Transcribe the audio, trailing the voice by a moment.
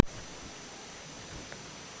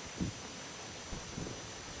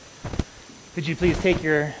Could you please take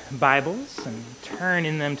your Bibles and turn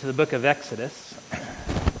in them to the book of Exodus?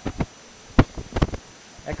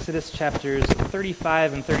 Exodus chapters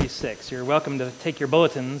 35 and 36. You're welcome to take your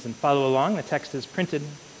bulletins and follow along. The text is printed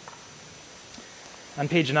on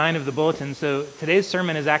page 9 of the bulletin. So today's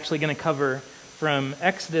sermon is actually going to cover from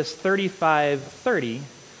Exodus 35:30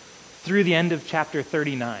 through the end of chapter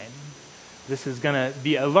 39. This is going to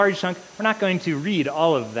be a large chunk. We're not going to read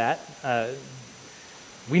all of that.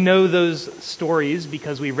 We know those stories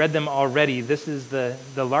because we read them already. This is the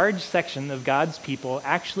large section of God's people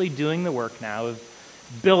actually doing the work now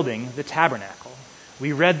of building the tabernacle.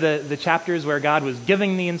 We read the chapters where God was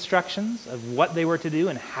giving the instructions of what they were to do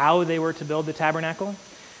and how they were to build the tabernacle.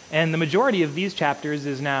 And the majority of these chapters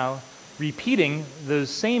is now repeating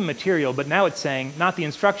those same material, but now it's saying, not the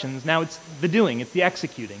instructions, now it's the doing, it's the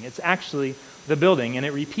executing. It's actually the building, and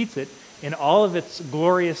it repeats it in all of its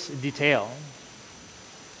glorious detail,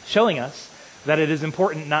 showing us that it is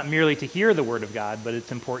important not merely to hear the Word of God, but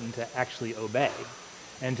it's important to actually obey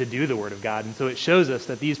and to do the Word of God. And so it shows us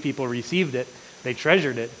that these people received it, they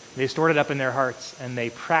treasured it, they stored it up in their hearts, and they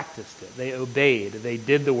practiced it. They obeyed. They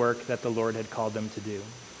did the work that the Lord had called them to do.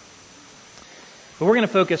 But we're going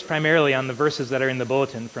to focus primarily on the verses that are in the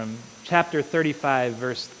bulletin from chapter 35,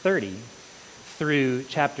 verse 30, through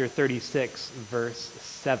chapter 36, verse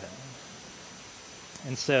 7.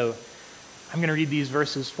 And so I'm going to read these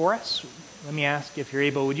verses for us. Let me ask, if you're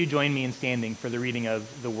able, would you join me in standing for the reading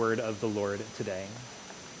of the word of the Lord today?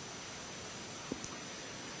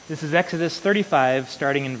 This is Exodus 35,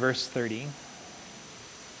 starting in verse 30.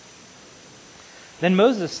 Then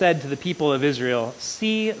Moses said to the people of Israel,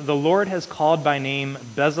 "See, the Lord has called by name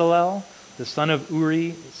Bezalel, the son of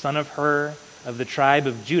Uri, son of Hur, of the tribe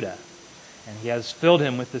of Judah. And he has filled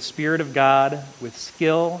him with the Spirit of God, with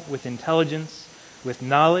skill, with intelligence, with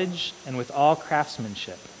knowledge, and with all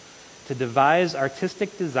craftsmanship, to devise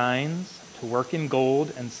artistic designs, to work in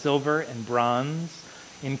gold and silver and bronze,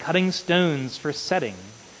 in cutting stones for setting,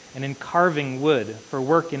 and in carving wood for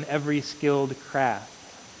work in every skilled craft.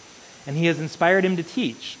 And he has inspired him to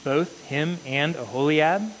teach, both him and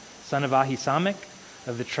Aholiab, son of Ahisamach,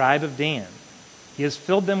 of the tribe of Dan. He has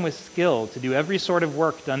filled them with skill to do every sort of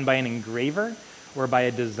work done by an engraver, or by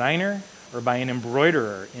a designer, or by an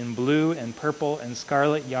embroiderer in blue and purple and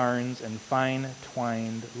scarlet yarns and fine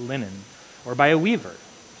twined linen, or by a weaver,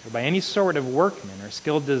 or by any sort of workman or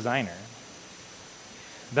skilled designer.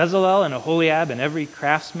 Bezalel and Aholiab and every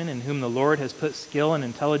craftsman in whom the Lord has put skill and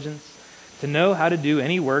intelligence to know how to do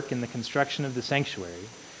any work in the construction of the sanctuary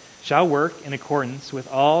shall work in accordance with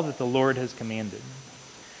all that the Lord has commanded."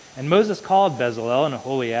 And Moses called Bezalel and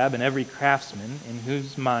Aholiab and every craftsman in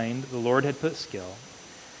whose mind the Lord had put skill.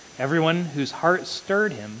 Everyone whose heart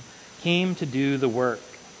stirred him came to do the work.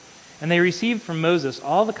 And they received from Moses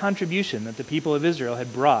all the contribution that the people of Israel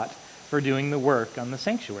had brought for doing the work on the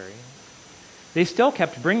sanctuary. They still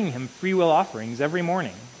kept bringing him freewill offerings every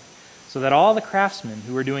morning, so that all the craftsmen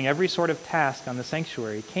who were doing every sort of task on the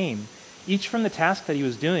sanctuary came, each from the task that he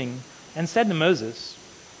was doing, and said to Moses,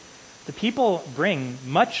 "The people bring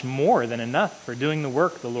much more than enough for doing the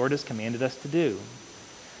work the Lord has commanded us to do."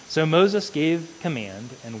 So Moses gave command,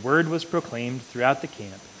 and word was proclaimed throughout the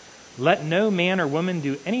camp, "Let no man or woman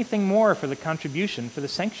do anything more for the contribution for the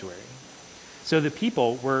sanctuary." So the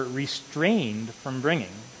people were restrained from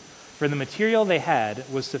bringing, for the material they had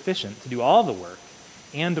was sufficient to do all the work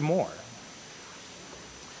and more.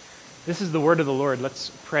 This is the word of the Lord.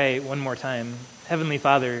 Let's pray one more time. Heavenly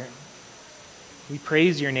Father, we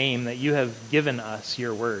praise your name that you have given us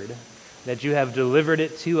your word, that you have delivered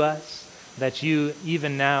it to us, that you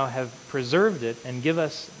even now have preserved it and give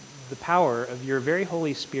us the power of your very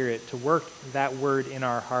Holy Spirit to work that word in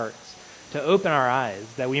our hearts, to open our eyes,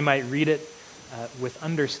 that we might read it with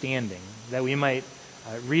understanding, that we might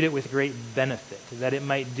read it with great benefit, that it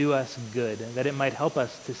might do us good, that it might help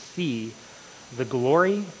us to see the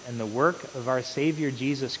glory and the work of our Savior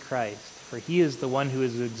Jesus Christ, for he is the one who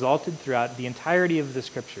is exalted throughout the entirety of the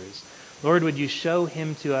Scriptures. Lord, would you show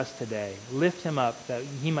him to us today, lift him up, that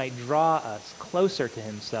he might draw us closer to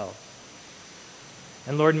himself.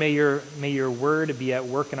 And Lord, may your word be at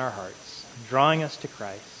work in our hearts, drawing us to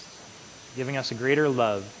Christ, giving us a greater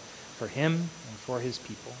love for him and for his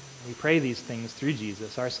people. We pray these things through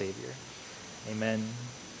Jesus, our Savior. Amen.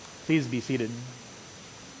 Please be seated.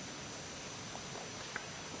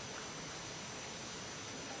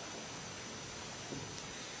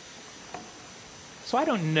 So I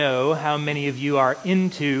don't know how many of you are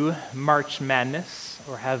into March Madness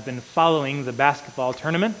or have been following the basketball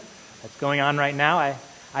tournament that's going on right now.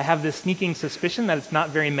 I have this sneaking suspicion that it's not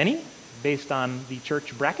very many based on the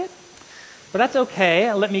church bracket. But that's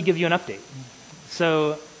okay. Let me give you an update.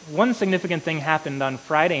 So one significant thing happened on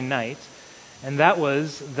Friday night, and that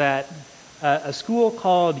was that a school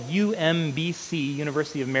called UMBC,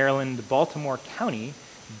 University of Maryland, Baltimore County,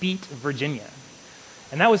 beat Virginia.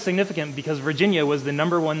 And that was significant because Virginia was the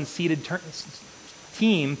number one seeded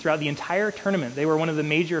team throughout the entire tournament. They were one of the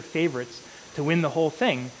major favorites to win the whole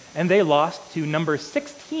thing, and they lost to number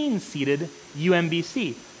 16 seeded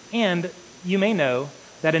UMBC. And you may know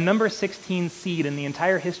that a number 16 seed in the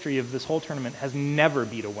entire history of this whole tournament has never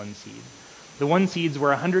beat a 1 seed. The 1 seeds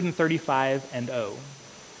were 135-0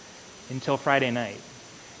 until Friday night.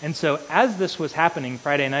 And so as this was happening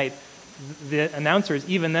Friday night, the announcers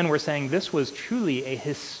even then were saying this was truly a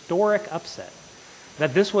historic upset,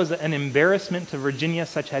 that this was an embarrassment to Virginia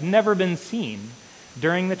such had never been seen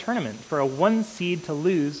during the tournament, for a 1 seed to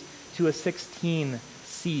lose to a 16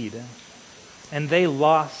 seed. And they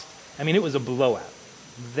lost. I mean, it was a blowout.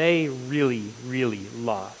 They really, really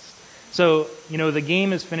lost. So, the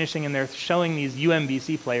game is finishing and they're showing these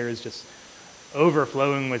UMBC players just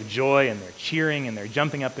overflowing with joy, and they're cheering and they're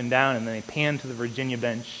jumping up and down, and then they pan to the Virginia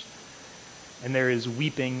bench and there is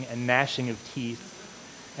weeping and gnashing of teeth.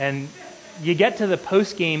 And you get to the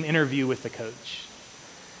post-game interview with the coach,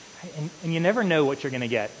 and you never know what you're going to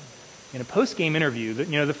get. In a post-game interview,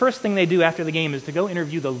 the first thing they do after the game is to go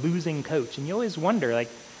interview the losing coach, and you always wonder,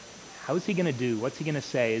 how is he going to do? What's he going to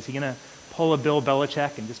say? Is he going to pull a Bill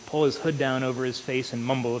Belichick and just pull his hood down over his face and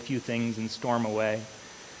mumble a few things and storm away?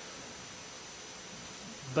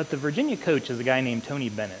 But the Virginia coach is a guy named Tony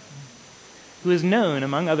Bennett, who is known,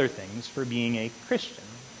 among other things, for being a Christian.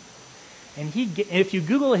 And if you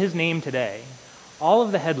Google his name today, all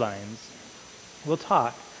of the headlines will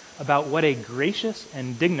talk about what a gracious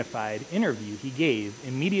and dignified interview he gave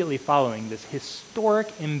immediately following this historic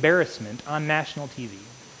embarrassment on national TV.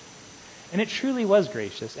 And it truly was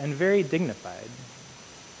gracious and very dignified.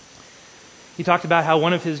 He talked about how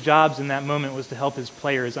one of his jobs in that moment was to help his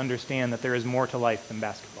players understand that there is more to life than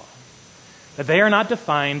basketball, that they are not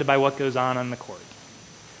defined by what goes on the court,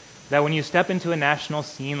 that when you step into a national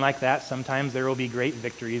scene like that, sometimes there will be great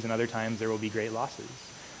victories and other times there will be great losses.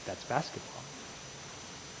 That's basketball.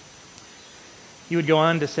 He would go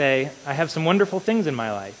on to say, I have some wonderful things in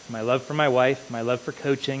my life. My love for my wife, my love for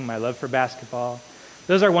coaching, my love for basketball.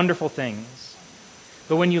 Those are wonderful things.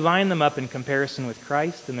 But when you line them up in comparison with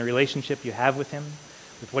Christ and the relationship you have with him,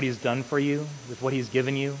 with what he's done for you, with what he's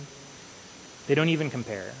given you, they don't even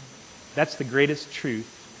compare. That's the greatest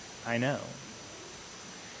truth I know.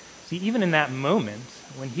 See, even in that moment,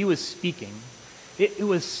 when he was speaking, it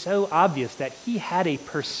was so obvious that he had a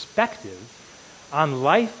perspective on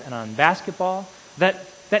life and on basketball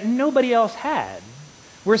that nobody else had.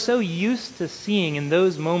 We're so used to seeing in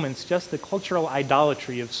those moments just the cultural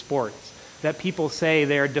idolatry of sports, that people say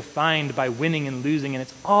they are defined by winning and losing, and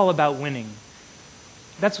it's all about winning.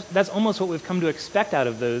 That's almost what we've come to expect out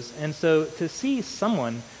of those. And so to see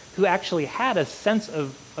someone who actually had a sense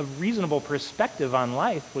of reasonable perspective on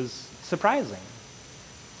life was surprising.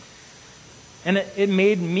 And it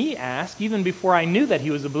made me ask, even before I knew that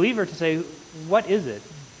he was a believer, to say, what is it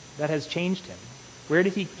that has changed him? Where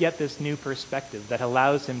did he get this new perspective that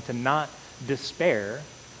allows him to not despair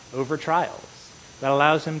over trials, that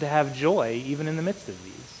allows him to have joy even in the midst of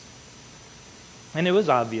these? And it was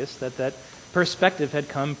obvious that that perspective had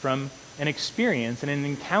come from an experience and an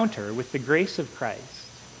encounter with the grace of Christ.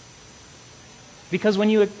 Because when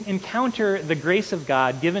you encounter the grace of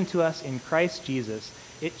God given to us in Christ Jesus,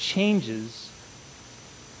 it changes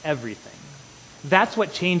everything. That's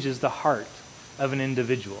what changes the heart of an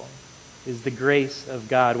individual, is the grace of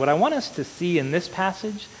God. What I want us to see in this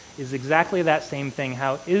passage is exactly that same thing,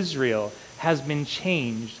 how Israel has been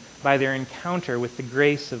changed by their encounter with the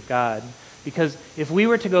grace of God. Because if we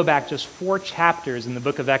were to go back just 4 chapters in the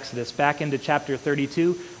book of Exodus, back into chapter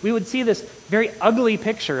 32, we would see this very ugly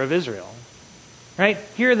picture of Israel. Right?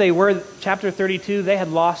 Here they were, chapter 32, they had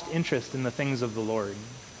lost interest in the things of the Lord.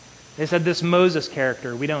 They said, this Moses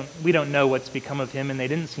character, we don't know what's become of him, and they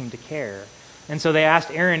didn't seem to care. And so they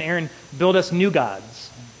asked Aaron, build us new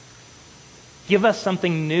gods. Give us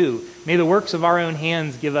something new. May the works of our own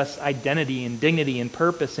hands give us identity and dignity and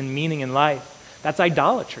purpose and meaning in life. That's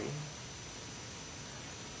idolatry.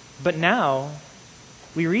 But now,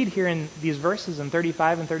 we read here in these verses in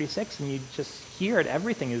 35 and 36, and you just hear it,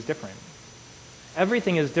 everything is different.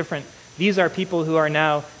 Everything is different. These are people who are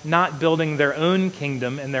now not building their own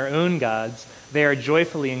kingdom and their own gods. They are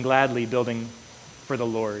joyfully and gladly building for the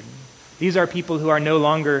Lord. These are people who are no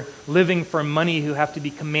longer living for money, who have to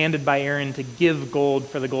be commanded by Aaron to give gold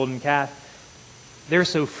for the golden calf. They're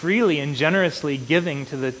so freely and generously giving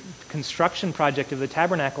to the construction project of the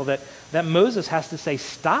tabernacle that Moses has to say,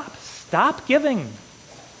 stop giving.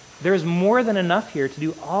 There's more than enough here to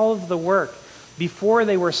do all of the work. Before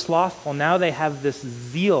they were slothful, now they have this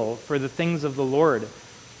zeal for the things of the Lord.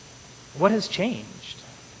 What has changed?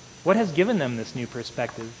 What has given them this new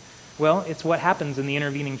perspective? Well, it's what happens in the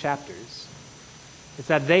intervening chapters. It's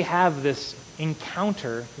that they have this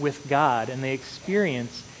encounter with God and they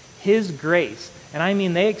experience His grace. And I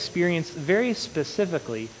mean they experience very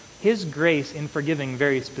specifically His grace in forgiving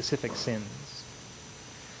very specific sins.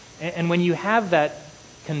 And when you have that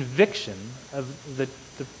conviction of the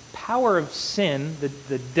power of sin,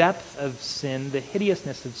 the depth of sin, the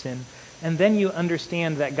hideousness of sin, and then you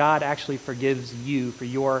understand that God actually forgives you for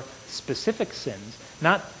your specific sins,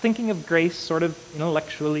 not thinking of grace sort of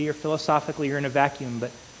intellectually or philosophically or in a vacuum,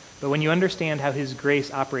 but when you understand how His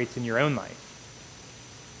grace operates in your own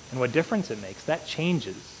life and what difference it makes, that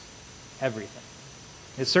changes everything.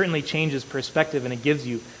 It certainly changes perspective, and it gives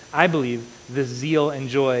you, I believe, the zeal and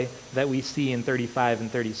joy that we see in 35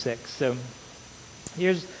 and 36. So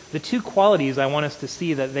here's the two qualities I want us to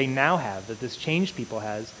see that they now have, that this changed people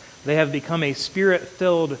has. They have become a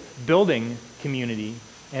spirit-filled building community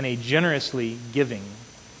and a generously giving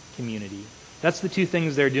community. That's the two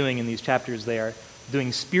things they're doing in these chapters. They are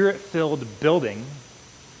doing spirit-filled building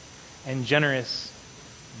and generous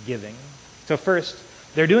giving. So first,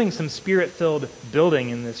 they're doing some spirit-filled building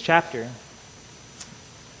in this chapter.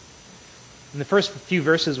 In the first few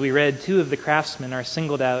verses we read, two of the craftsmen are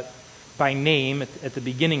singled out by name at the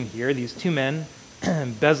beginning here, these two men,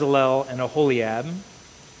 Bezalel and Aholiab.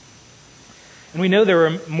 And we know there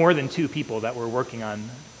were more than two people that were working on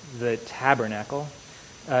the tabernacle.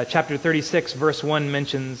 Chapter 36, verse 1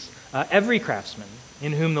 mentions every craftsman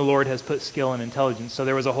in whom the Lord has put skill and intelligence. So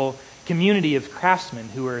there was a whole community of craftsmen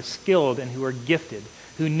who were skilled and who were gifted,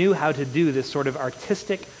 who knew how to do this sort of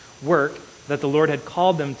artistic work that the Lord had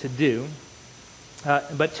called them to do.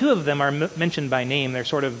 But two of them are mentioned by name. They're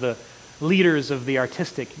sort of the leaders of the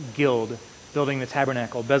artistic guild building the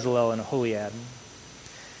tabernacle, Bezalel and Aholiab.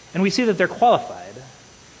 And we see that they're qualified.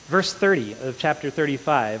 Verse 30 of chapter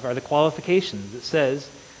 35 are the qualifications. It says,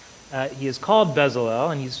 he is called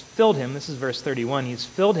Bezalel, and he's filled him, this is verse 31, he's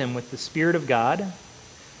filled him with the Spirit of God,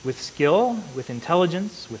 with skill, with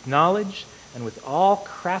intelligence, with knowledge, and with all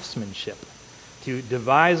craftsmanship to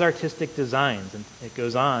devise artistic designs. And it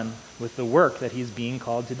goes on with the work that he's being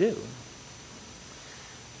called to do.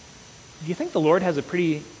 Do you think the Lord has a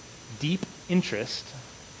pretty deep interest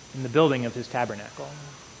in the building of His tabernacle?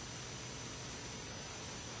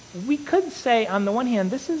 We could say, on the one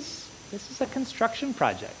hand, this is a construction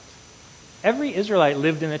project. Every Israelite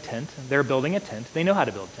lived in a tent. They're building a tent. They know how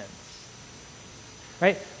to build tents.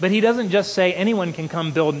 Right? But He doesn't just say, anyone can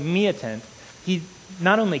come build me a tent. He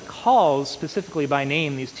not only calls specifically by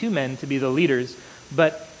name these two men to be the leaders,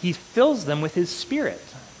 but He fills them with His Spirit.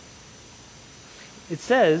 It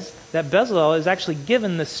says that Bezalel is actually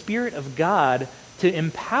given the Spirit of God to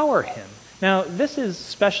empower him. Now, this is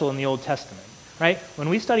special in the Old Testament, right? When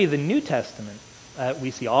we study the New Testament,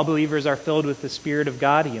 we see all believers are filled with the Spirit of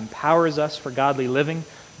God. He empowers us for godly living.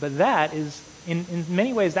 But that is, in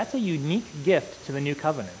many ways, that's a unique gift to the New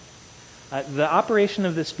Covenant. The operation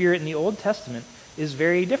of the Spirit in the Old Testament is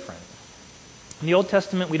very different. In the Old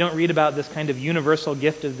Testament, we don't read about this kind of universal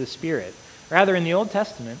gift of the Spirit. Rather, in the Old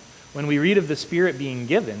Testament, when we read of the Spirit being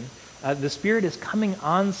given, the Spirit is coming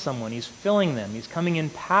on someone. He's filling them. He's coming in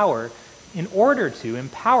power in order to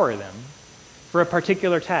empower them for a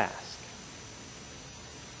particular task.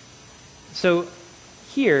 So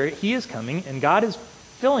here, He is coming, and God is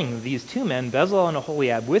filling these two men, Bezalel and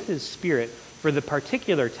Aholiab, with His Spirit for the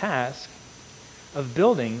particular task of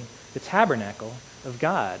building the tabernacle of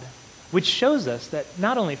God, which shows us that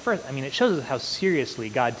not only first, it shows us how seriously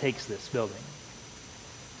God takes this building.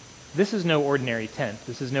 This is no ordinary tent.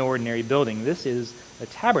 This is no ordinary building. This is a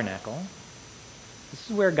tabernacle. This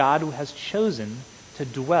is where God has chosen to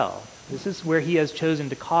dwell. This is where He has chosen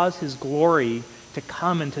to cause His glory to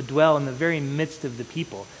come and to dwell in the very midst of the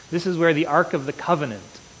people. This is where the Ark of the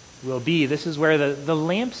Covenant will be. This is where the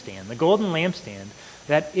lampstand, the golden lampstand,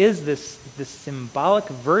 that is this symbolic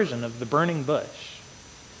version of the burning bush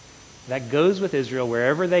that goes with Israel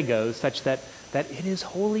wherever they go, such that it is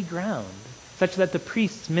holy ground, such that the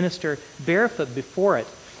priests minister barefoot before it.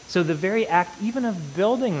 So the very act even of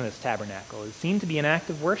building this tabernacle is seen to be an act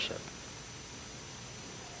of worship.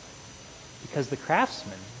 Because the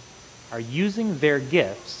craftsmen are using their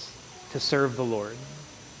gifts to serve the Lord.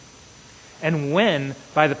 And when,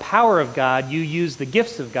 by the power of God, you use the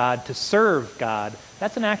gifts of God to serve God,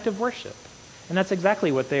 that's an act of worship. And that's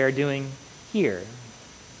exactly what they are doing here.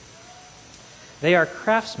 They are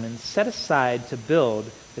craftsmen set aside to build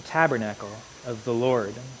the tabernacle of the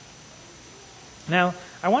Lord. Now,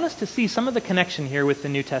 I want us to see some of the connection here with the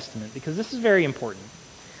New Testament, because this is very important.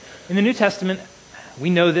 In the New Testament, we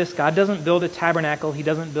know this. God doesn't build a tabernacle. He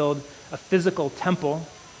doesn't build a physical temple,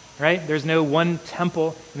 right? There's no one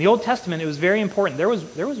temple. In the Old Testament, it was very important. There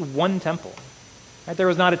was one temple. Right? There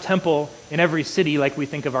was not a temple in every city like we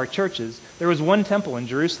think of our churches. There was one temple in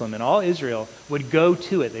Jerusalem, and all Israel would go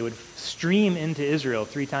to it. They would stream into Israel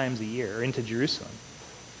 3 times a year, or into Jerusalem.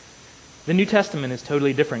 The New Testament is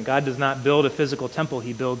totally different. God does not build a physical temple.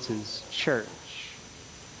 He builds his church.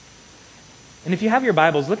 And if you have your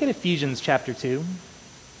Bibles, look at Ephesians chapter 2.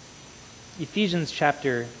 Ephesians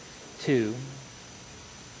chapter 2.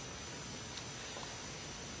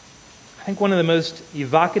 I think one of the most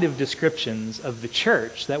evocative descriptions of the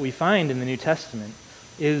church that we find in the New Testament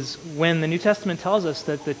is when the New Testament tells us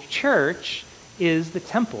that the church is the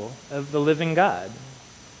temple of the living God.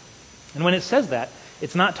 And when it says that,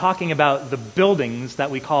 it's not talking about the buildings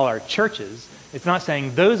that we call our churches. It's not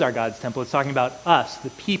saying those are God's temple. It's talking about us,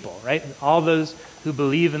 the people, right? All those who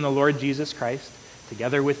believe in the Lord Jesus Christ,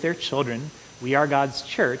 together with their children, we are God's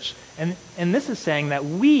church. And this is saying that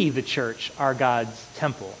we, the church, are God's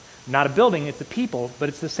temple. Not a building, it's a people, but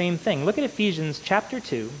it's the same thing. Look at Ephesians chapter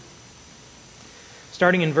 2,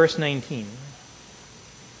 starting in verse 19.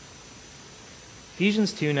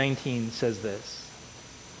 Ephesians 2:19 says this.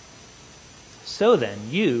 So then,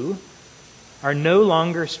 you are no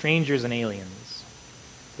longer strangers and aliens,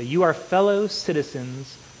 but you are fellow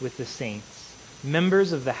citizens with the saints,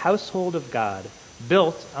 members of the household of God,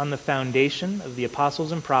 built on the foundation of the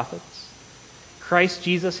apostles and prophets, Christ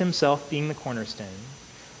Jesus himself being the cornerstone,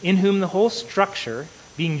 in whom the whole structure,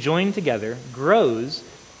 being joined together, grows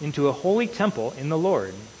into a holy temple in the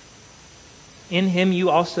Lord. In him you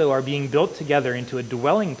also are being built together into a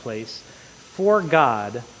dwelling place for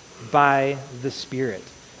God by the Spirit.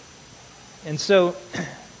 And so,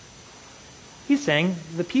 he's saying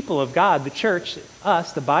the people of God, the church,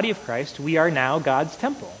 us, the body of Christ, we are now God's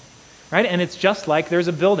temple. Right? And it's just like there's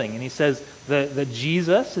a building. And he says the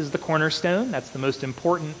Jesus is the cornerstone. That's the most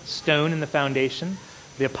important stone in the foundation.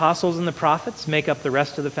 The apostles and the prophets make up the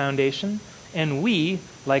rest of the foundation. And we,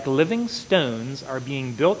 like living stones, are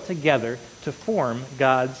being built together to form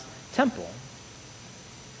God's temple.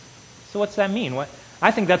 So what's that mean?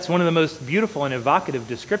 I think that's one of the most beautiful and evocative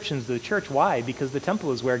descriptions of the church. Why? Because the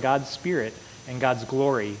temple is where God's Spirit and God's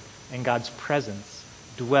glory and God's presence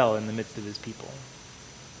dwell in the midst of his people.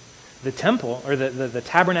 The temple, or the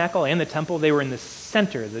tabernacle and the temple, they were in the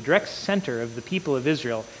center, the direct center of the people of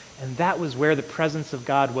Israel, and that was where the presence of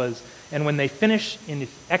God was. And when they finish in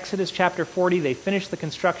Exodus chapter 40, they finish the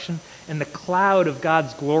construction, and the cloud of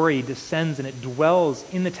God's glory descends and it dwells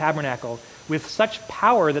in the tabernacle with such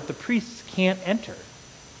power that the priests can't enter.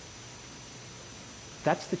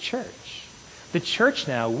 That's the church. The church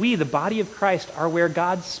now, we, the body of Christ, are where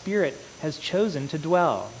God's Spirit has chosen to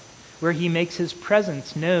dwell, where he makes his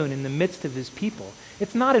presence known in the midst of his people.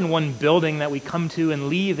 It's not in one building that we come to and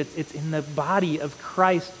leave. It's in the body of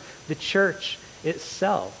Christ, the church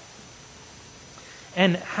itself.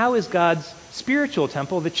 And how is God's spiritual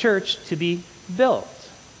temple, the church, to be built?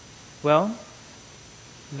 Well,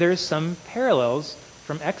 there's some parallels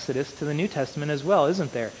from Exodus to the New Testament as well,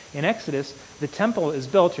 isn't there? In Exodus, the temple is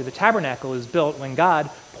built, or the tabernacle is built, when God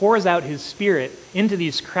pours out his Spirit into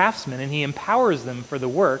these craftsmen and he empowers them for the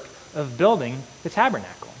work of building the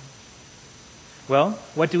tabernacle. Well,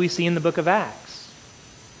 what do we see in the book of Acts?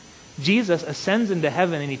 Jesus ascends into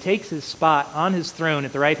heaven and he takes his spot on his throne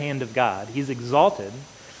at the right hand of God. He's exalted.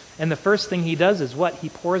 And the first thing he does is what? He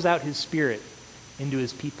pours out his Spirit into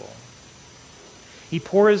his people. He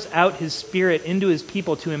pours out his Spirit into his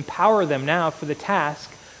people to empower them now for the task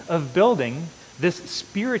of building this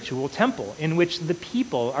spiritual temple in which the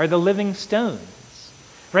people are the living stones.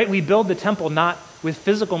 Right? We build the temple not with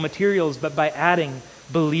physical materials, but by adding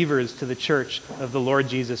believers to the church of the Lord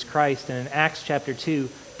Jesus Christ. And in Acts chapter 2,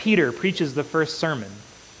 Peter preaches the first sermon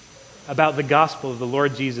about the gospel of the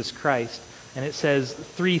Lord Jesus Christ. And it says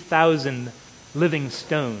 3,000 living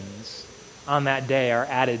stones on that day are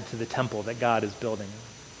added to the temple that God is building.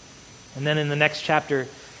 And then in the next chapter,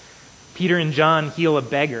 Peter and John heal a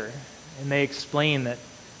beggar, and they explain that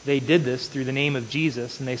they did this through the name of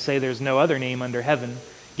Jesus, and they say there's no other name under heaven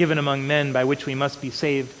given among men by which we must be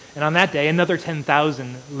saved. And on that day, another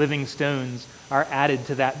 10,000 living stones are added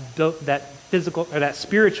to that physical or that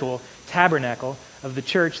spiritual tabernacle of the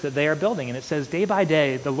church that they are building. And it says day by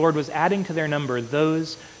day, the Lord was adding to their number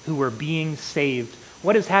those who were being saved.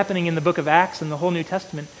 What is happening in the book of Acts and the whole New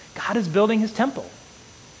Testament? God is building his temple.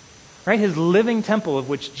 Right? His living temple, of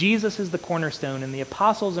which Jesus is the cornerstone and the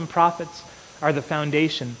apostles and prophets are the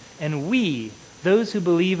foundation. And we, those who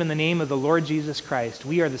believe in the name of the Lord Jesus Christ,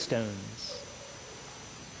 we are the stones.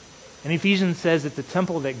 And Ephesians says it's a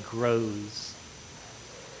temple that grows.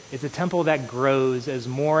 It's a temple that grows as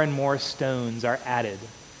more and more stones are added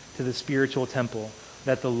to the spiritual temple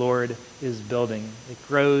that the Lord is building. It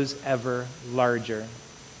grows ever larger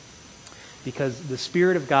because the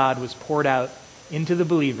Spirit of God was poured out into the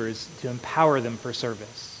believers to empower them for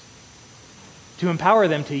service, to empower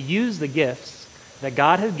them to use the gifts that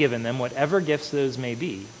God has given them, whatever gifts those may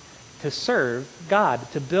be, to serve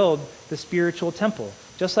God, to build the spiritual temple.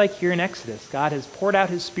 Just like here in Exodus, God has poured out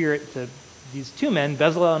his Spirit to these two men,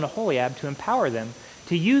 Bezalel and Aholiab, to empower them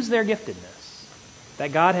to use their giftedness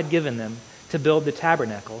that God had given them to build the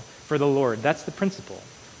tabernacle for the Lord. That's the principle.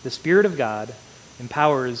 The Spirit of God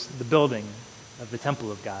empowers the building of the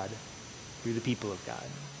temple of God through the people of God.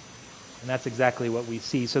 And that's exactly what we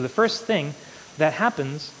see. So the first thing that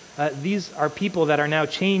happens, these are people that are now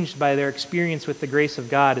changed by their experience with the grace of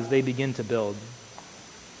God as they begin to build.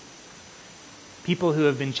 People who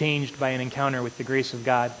have been changed by an encounter with the grace of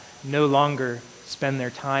God no longer spend their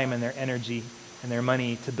time and their energy and their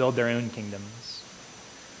money to build their own kingdoms.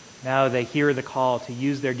 Now they hear the call to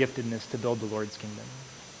use their giftedness to build the Lord's kingdom.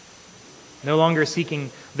 No longer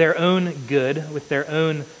seeking their own good with their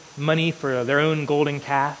own money for their own golden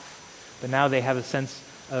calf, but now they have a sense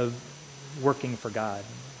of working for God.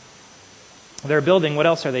 They're building. What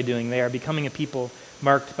else are they doing? They are becoming a people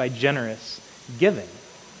marked by generous giving.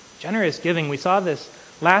 Generous giving. We saw this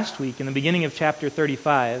last week in the beginning of chapter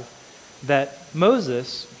 35, that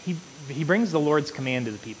Moses, he brings the Lord's command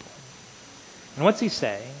to the people. And what's he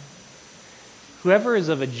say? Whoever is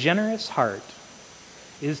of a generous heart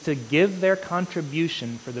is to give their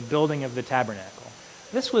contribution for the building of the tabernacle.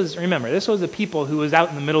 This was a people who was out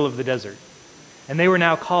in the middle of the desert. And they were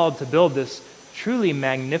now called to build this truly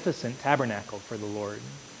magnificent tabernacle for the Lord.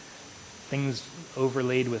 Things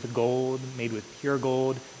overlaid with gold, made with pure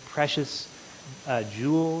gold, precious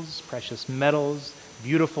jewels, precious metals,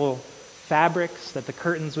 beautiful fabrics that the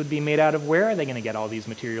curtains would be made out of. Where are they going to get all these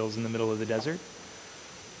materials in the middle of the desert?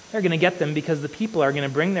 They're going to get them because the people are going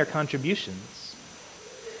to bring their contributions.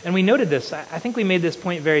 And we noted this. I think we made this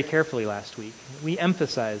point very carefully last week. We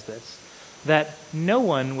emphasized this, that no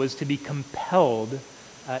one was to be compelled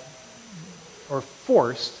or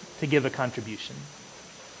forced to give a contribution.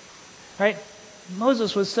 Right?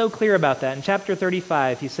 Moses was so clear about that. In chapter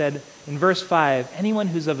 35, he said in verse 5, anyone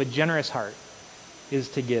who's of a generous heart is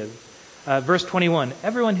to give. Verse 21,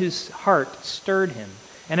 everyone whose heart stirred him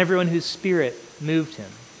and everyone whose spirit moved him.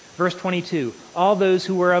 Verse 22, all those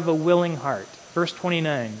who were of a willing heart. Verse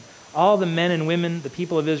 29, all the men and women, the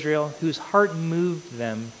people of Israel, whose heart moved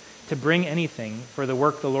them to bring anything for the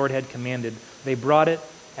work the Lord had commanded, they brought it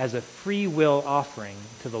as a free will offering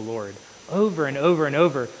to the Lord. Over and over and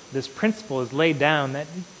over, this principle is laid down that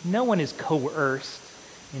no one is coerced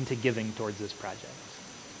into giving towards this project.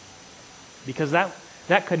 Because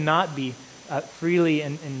that could not be freely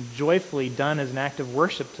and joyfully done as an act of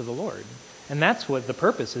worship to the Lord. And that's what the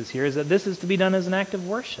purpose is here, is that this is to be done as an act of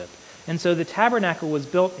worship. And so the tabernacle was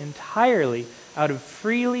built entirely out of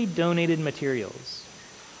freely donated materials.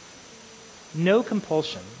 No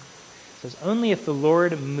compulsion. It says only if the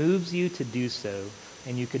Lord moves you to do so,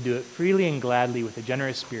 and you could do it freely and gladly with a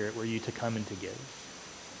generous spirit, were you to come and to give.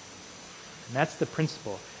 And that's the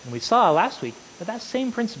principle. And we saw last week that that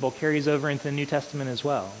same principle carries over into the New Testament as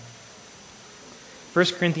well. 1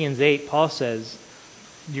 Corinthians 8, Paul says,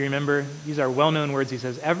 do you remember? These are well-known words. He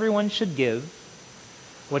says, everyone should give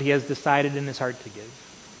what he has decided in his heart to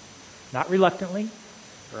give. Not reluctantly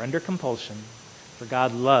or under compulsion, for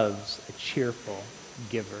God loves a cheerful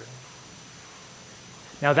giver.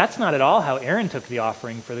 Now, that's not at all how Aaron took the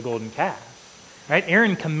offering for the golden calf. Right?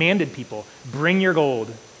 Aaron commanded people, bring your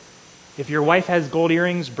gold. If your wife has gold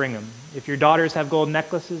earrings, bring them. If your daughters have gold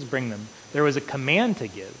necklaces, bring them. There was a command to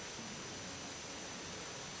give.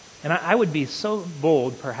 And I would be so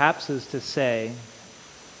bold, perhaps, as to say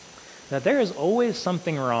that there is always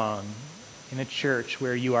something wrong in a church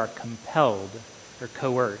where you are compelled or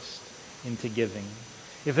coerced into giving.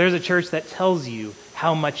 If there's a church that tells you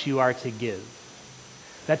how much you are to give,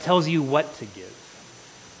 that tells you what to give,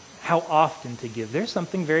 how often to give, there's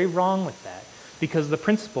something very wrong with that. Because the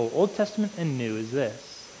principle, Old Testament and New, is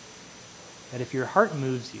this, that if your heart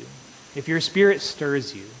moves you, if your spirit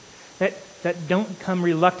stirs you, that don't come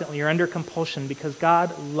reluctantly or under compulsion, because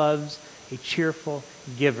God loves a cheerful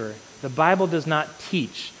giver. The Bible does not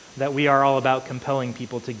teach that we are all about compelling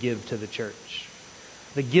people to give to the church.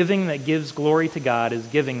 The giving that gives glory to God is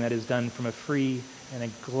giving that is done from a free and a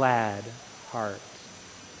glad heart.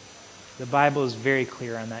 The Bible is very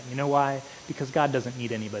clear on that. You know why? Because God doesn't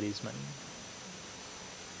need anybody's money.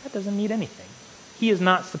 God doesn't need anything. He is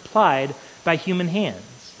not supplied by human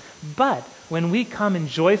hands. But when we come and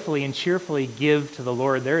joyfully and cheerfully give to the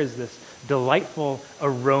Lord, there is this delightful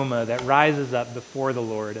aroma that rises up before the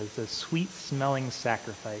Lord as a sweet-smelling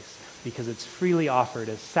sacrifice, because it's freely offered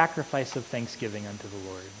as sacrifice of thanksgiving unto the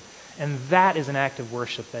Lord. And that is an act of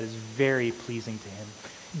worship that is very pleasing to him.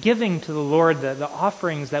 Giving to the Lord the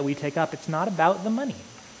offerings that we take up, it's not about the money.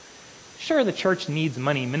 Sure, the church needs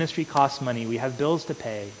money. Ministry costs money. We have bills to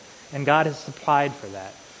pay, and God has supplied for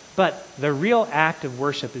that. But the real act of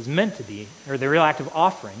worship is meant to be, or the real act of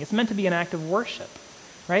offering, it's meant to be an act of worship,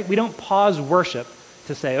 right? We don't pause worship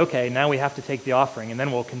to say, okay, now we have to take the offering, and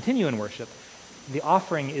then we'll continue in worship. The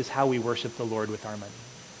offering is how we worship the Lord with our money.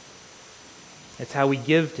 It's how we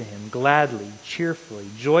give to him gladly, cheerfully,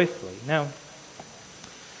 joyfully.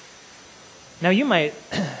 Now you might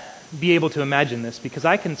be able to imagine this, because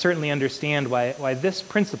I can certainly understand why this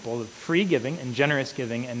principle of free giving and generous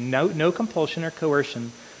giving and no compulsion or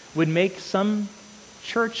coercion would make some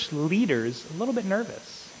church leaders a little bit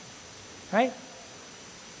nervous, right?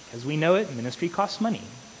 Because we know it, ministry costs money,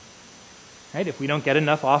 right? If we don't get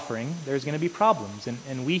enough offering, there's going to be problems.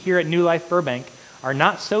 And we here at New Life Burbank are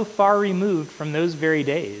not so far removed from those very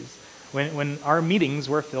days when our meetings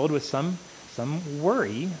were filled with some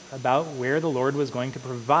worry about where the Lord was going to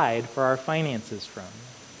provide for our finances from.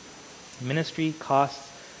 Ministry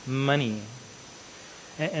costs money.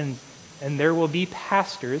 And there will be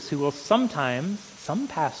pastors who will some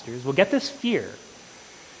pastors will get this fear,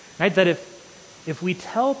 right? That if we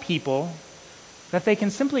tell people that they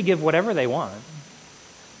can simply give whatever they want,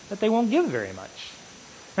 that they won't give very much.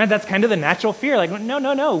 Right? That's kind of the natural fear. Like,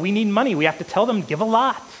 no, we need money. We have to tell them, give a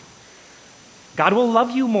lot. God will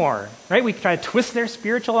love you more, right? We try to twist their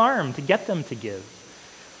spiritual arm to get them to give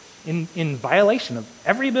in violation of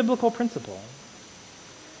every biblical principle.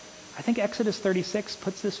 I think Exodus 36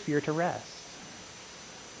 puts this fear to rest.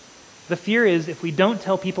 The fear is if we don't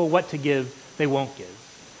tell people what to give, they won't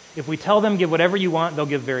give. If we tell them, give whatever you want, they'll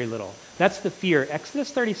give very little. That's the fear.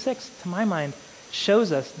 Exodus 36, to my mind,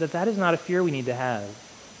 shows us that is not a fear we need to have.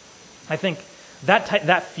 I think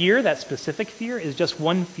that fear, that specific fear, is just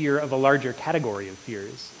one fear of a larger category of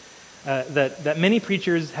fears that many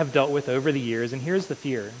preachers have dealt with over the years. And here's the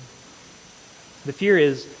fear. The fear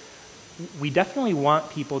is we definitely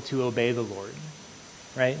want people to obey the Lord,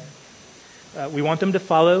 right? We want them to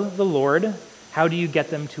follow the Lord. How do you get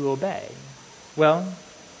them to obey? Well,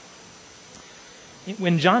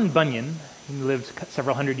 when John Bunyan, he lived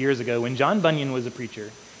several hundred years ago, when John Bunyan was a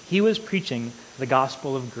preacher, he was preaching the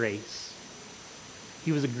gospel of grace.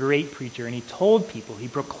 He was a great preacher, and he told people, he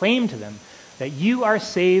proclaimed to them that you are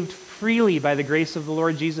saved freely by the grace of the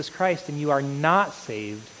Lord Jesus Christ, and you are not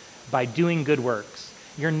saved by doing good works.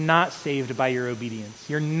 You're not saved by your obedience.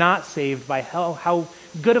 You're not saved by how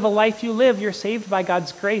good of a life you live. You're saved by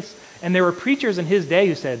God's grace. And there were preachers in his day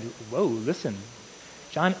who said, whoa, listen,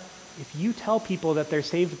 John, if you tell people that they're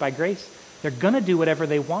saved by grace, they're going to do whatever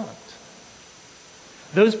they want.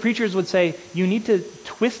 Those preachers would say, you need to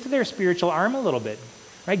twist their spiritual arm a little bit,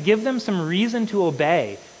 right? Give them some reason to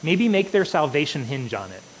obey. Maybe make their salvation hinge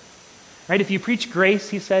on it, right? If you preach grace,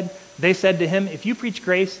 they said to him, if you preach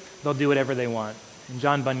grace, they'll do whatever they want. And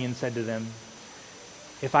John Bunyan said to them,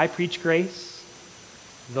 if I preach grace,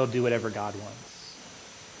 they'll do whatever God wants.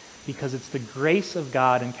 Because it's the grace of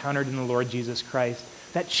God encountered in the Lord Jesus Christ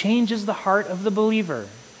that changes the heart of the believer.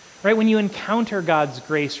 Right? When you encounter God's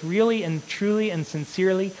grace really and truly and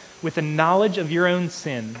sincerely with a knowledge of your own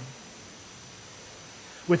sin,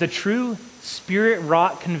 with a true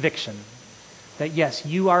spirit-wrought conviction that yes,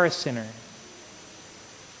 you are a sinner,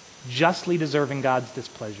 justly deserving God's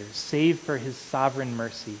displeasure, saved for his sovereign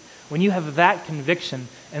mercy. When you have that conviction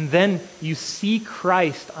and then you see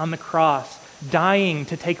Christ on the cross dying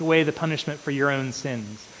to take away the punishment for your own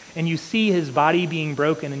sins, and you see his body being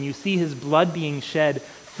broken and you see his blood being shed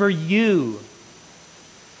for you,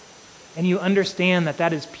 and you understand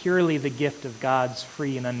that is purely the gift of God's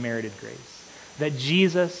free and unmerited grace. That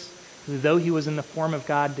Jesus, who though he was in the form of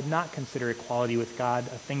God, did not consider equality with God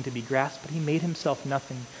a thing to be grasped, but he made himself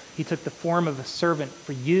nothing. He took the form of a servant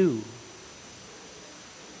for you.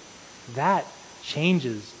 That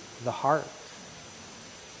changes the heart.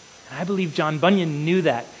 And I believe John Bunyan knew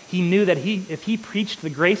that. He knew that if he preached the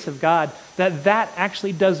grace of God, that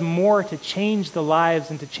actually does more to change the lives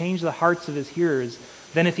and to change the hearts of his hearers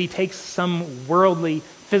than if he takes some worldly,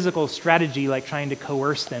 physical strategy like trying to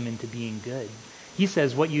coerce them into being good. He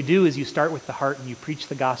says what you do is you start with the heart and you preach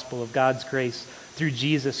the gospel of God's grace through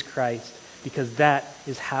Jesus Christ. because that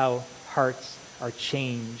is how hearts are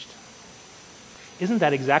changed. Isn't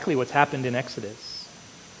that exactly what's happened in Exodus?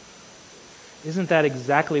 Isn't that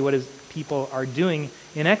exactly what people are doing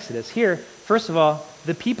in Exodus? Here, first of all,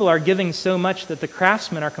 the people are giving so much that the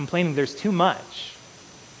craftsmen are complaining there's too much.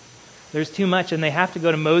 There's too much, and they have to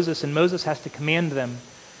go to Moses, and Moses has to command them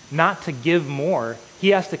not to give more. He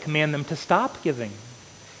has to command them to stop giving.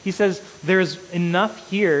 He says there's enough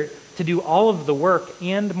here to do all of the work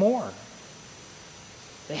and more.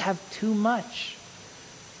 They have too much.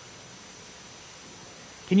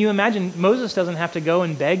 Can you imagine? Moses doesn't have to go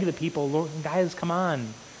and beg the people, Lord, guys, come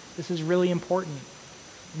on. This is really important.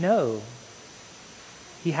 No.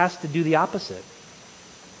 He has to do the opposite.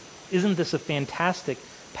 Isn't this a fantastic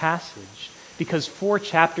passage? Because 4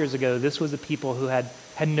 chapters ago, this was a people who had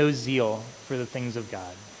no zeal for the things of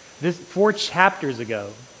God. 4 chapters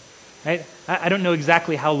ago, right? I don't know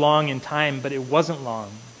exactly how long in time, but it wasn't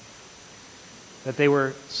long, that they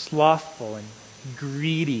were slothful and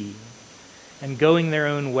greedy and going their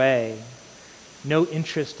own way, no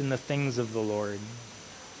interest in the things of the Lord.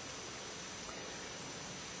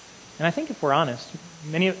 And I think if we're honest,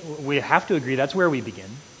 we have to agree that's where we begin.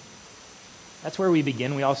 That's where we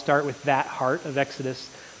begin. We all start with that heart of Exodus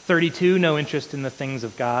 32, no interest in the things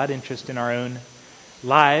of God, interest in our own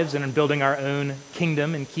lives and in building our own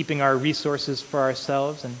kingdom and keeping our resources for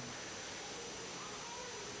ourselves. And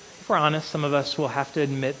if we're honest, some of us will have to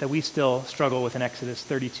admit that we still struggle with an Exodus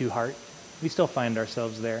 32 heart. We still find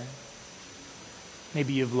ourselves there.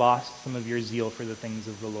 Maybe you've lost some of your zeal for the things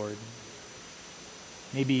of the Lord.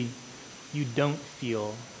 Maybe you don't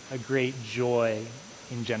feel a great joy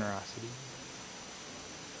in generosity.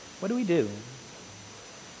 What do we do?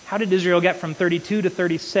 How did Israel get from 32 to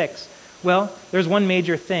 36? Well, there's one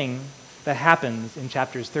major thing that happens in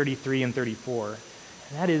chapters 33 and 34,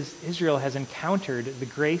 and that is Israel has encountered the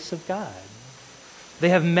grace of God. They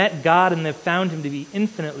have met God and they've found him to be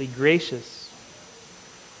infinitely gracious.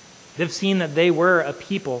 They've seen that they were a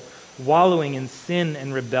people wallowing in sin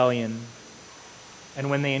and rebellion. And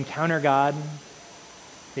when they encounter God,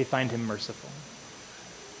 they find him merciful,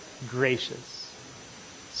 gracious,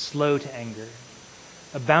 slow to anger,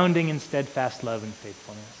 abounding in steadfast love and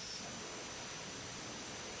faithfulness.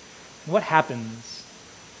 What happens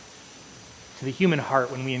to the human heart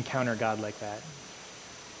when we encounter God like that?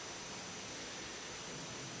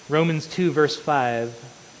 Romans 2 verse 5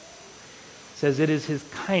 says it is his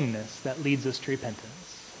kindness that leads us to repentance.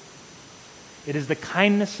 It is the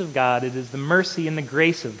kindness of God, it is the mercy and the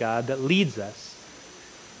grace of God that leads us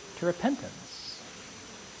to repentance.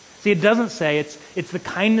 See, it doesn't say it's the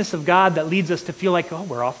kindness of God that leads us to feel like, oh,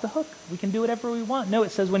 we're off the hook. We can do whatever we want. No,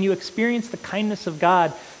 it says when you experience the kindness of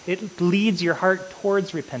God, it leads your heart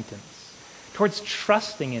towards repentance, towards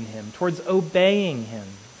trusting in him, towards obeying him.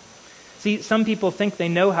 See, some people think they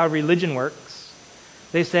know how religion works.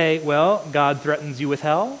 They say, well, God threatens you with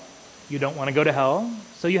hell. You don't want to go to hell,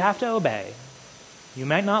 so you have to obey. You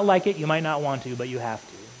might not like it, you might not want to, but you have to.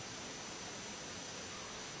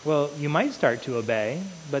 Well, you might start to obey,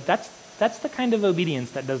 but that's the kind of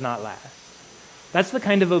obedience that does not last. That's the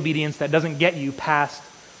kind of obedience that doesn't get you past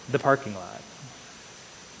the parking lot.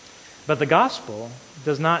 But the gospel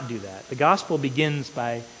does not do that. The gospel begins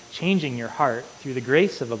by changing your heart through the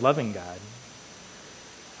grace of a loving God.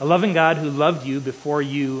 A loving God who loved you before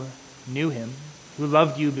you knew him, who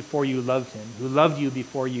loved you before you loved him, who loved you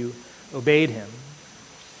before you obeyed him.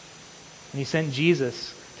 And he sent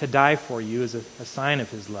Jesus to die for you as a sign of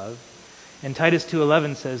his love. And Titus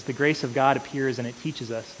 2:11 says, the grace of God appears and it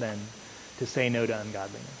teaches us then to say no to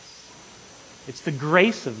ungodliness. It's the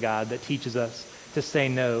grace of God that teaches us to say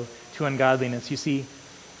no to ungodliness. You see,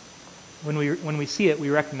 when we see it, we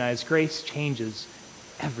recognize grace changes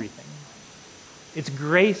everything. It's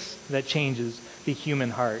grace that changes the human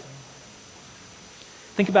heart.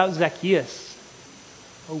 Think about Zacchaeus,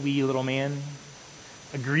 a wee little man,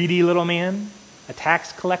 a greedy little man, a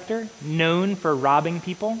tax collector, known for robbing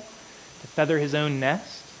people to feather his own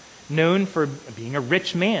nest, known for being a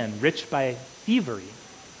rich man, rich by thievery.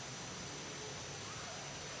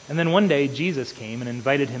 And then one day, Jesus came and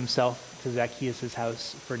invited himself to Zacchaeus'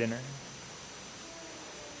 house for dinner.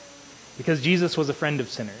 Because Jesus was a friend of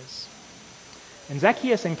sinners. And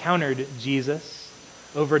Zacchaeus encountered Jesus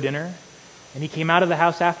over dinner, and he came out of the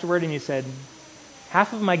house afterward and he said,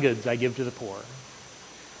 half of my goods I give to the poor.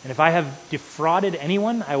 And if I have defrauded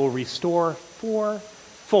anyone, I will restore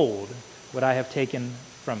 4-fold what I have taken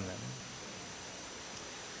from them.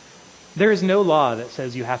 There is no law that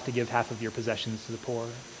says you have to give half of your possessions to the poor.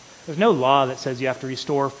 There's no law that says you have to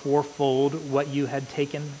restore 4-fold what you had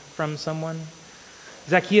taken from someone.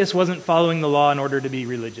 Zacchaeus wasn't following the law in order to be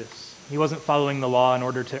religious. He wasn't following the law in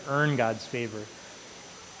order to earn God's favor.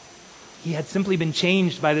 He had simply been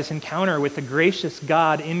changed by this encounter with the gracious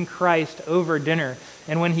God in Christ over dinner.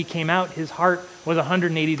 And when he came out, his heart was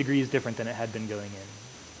 180 degrees different than it had been going in.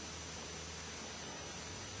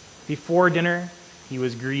 Before dinner, he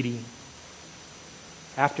was greedy.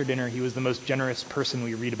 After dinner, he was the most generous person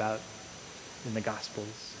we read about in the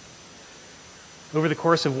Gospels. Over the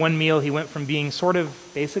course of one meal, he went from being sort of,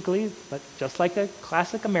 basically, but just like a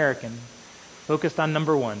classic American, focused on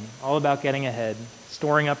number one, all about getting ahead,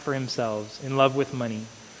 storing up for himself, in love with money,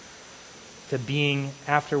 to being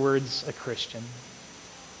afterwards a Christian.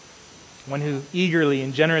 One who eagerly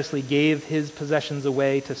and generously gave his possessions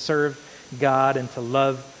away to serve God and to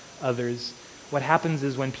love others. What happens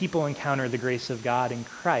is when people encounter the grace of God in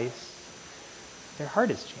Christ, their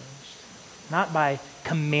heart is changed. Not by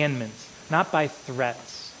commandments, not by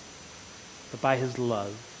threats, but by his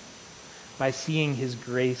love, by seeing his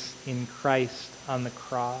grace in Christ on the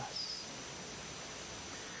cross.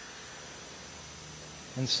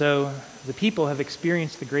 And so the people have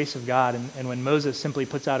experienced the grace of God, and when Moses simply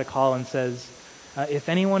puts out a call and says, if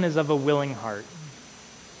anyone is of a willing heart,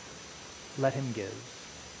 let him give.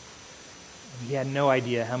 And he had no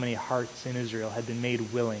idea how many hearts in Israel had been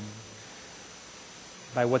made willing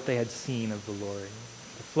by what they had seen of the Lord.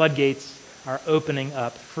 The floodgates are opening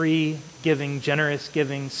up, free giving, generous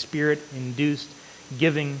giving, spirit-induced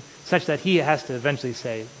giving, such that he has to eventually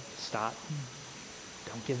say, stop,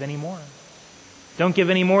 don't give any more. Don't give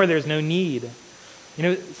any more, there's no need. You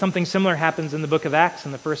know, something similar happens in the book of Acts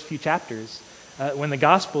in the first few chapters. When the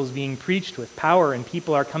gospel is being preached with power and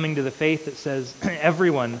people are coming to the faith, it says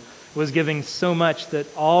everyone was giving so much that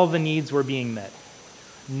all the needs were being met.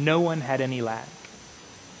 No one had any lack.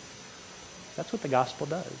 That's what the gospel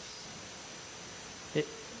does.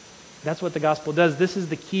 That's what the gospel does. This is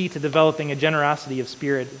the key to developing a generosity of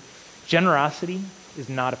spirit. Generosity is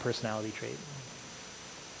not a personality trait.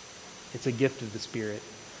 It's a gift of the Spirit.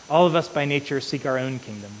 All of us by nature seek our own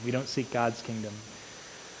kingdom. We don't seek God's kingdom.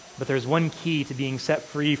 But there's one key to being set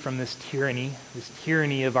free from this tyranny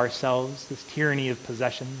of ourselves, this tyranny of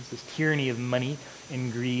possessions, this tyranny of money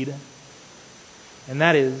and greed. And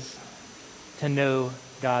that is to know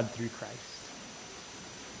God through Christ.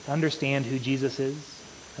 To understand who Jesus is,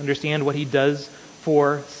 understand what he does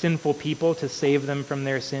for sinful people to save them from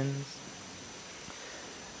their sins.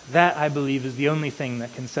 That, I believe, is the only thing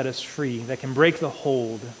that can set us free, that can break the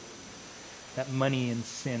hold that money and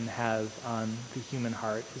sin have on the human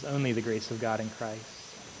heart, is only the grace of God in Christ.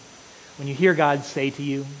 When you hear God say to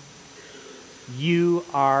you, "You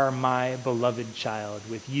are my beloved child,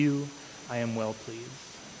 with you I am well pleased,"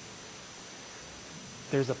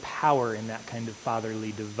 there's a power in that kind of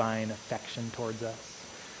fatherly, divine affection towards us.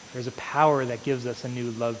 There's a power that gives us a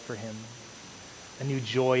new love for him, a new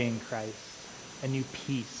joy in Christ, a new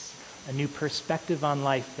peace, a new perspective on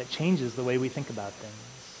life that changes the way we think about things.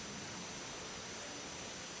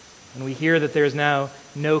 And we hear that there's now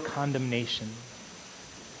no condemnation.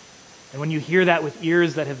 And when you hear that with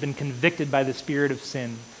ears that have been convicted by the spirit of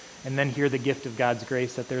sin, and then hear the gift of God's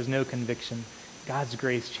grace, that there's no conviction, God's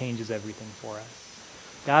grace changes everything for us.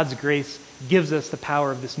 God's grace gives us the power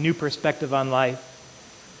of this new perspective on life.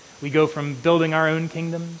 We go from building our own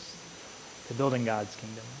kingdoms to building God's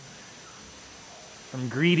kingdom. From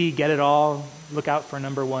greedy, get it all, look out for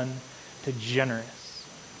number one, to generous,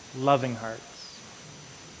 loving hearts.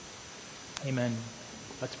 Amen.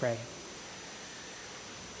 Let's pray.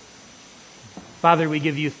 Father, we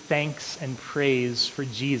give you thanks and praise for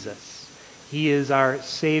Jesus. He is our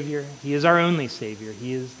Savior. He is our only Savior.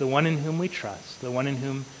 He is the one in whom we trust, the one in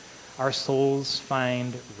whom our souls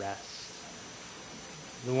find rest,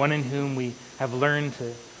 the one in whom we have learned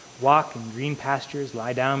to walk in green pastures,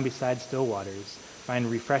 lie down beside still waters, find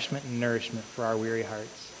refreshment and nourishment for our weary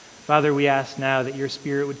hearts. Father, we ask now that your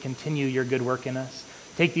Spirit would continue your good work in us.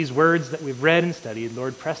 Take these words that we've read and studied,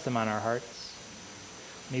 Lord, press them on our hearts.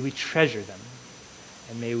 May we treasure them,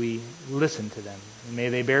 and may we listen to them, and may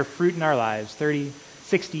they bear fruit in our lives, 30,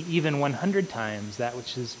 60, even 100 times that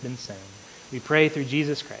which has been sown. We pray through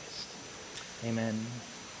Jesus Christ. Amen.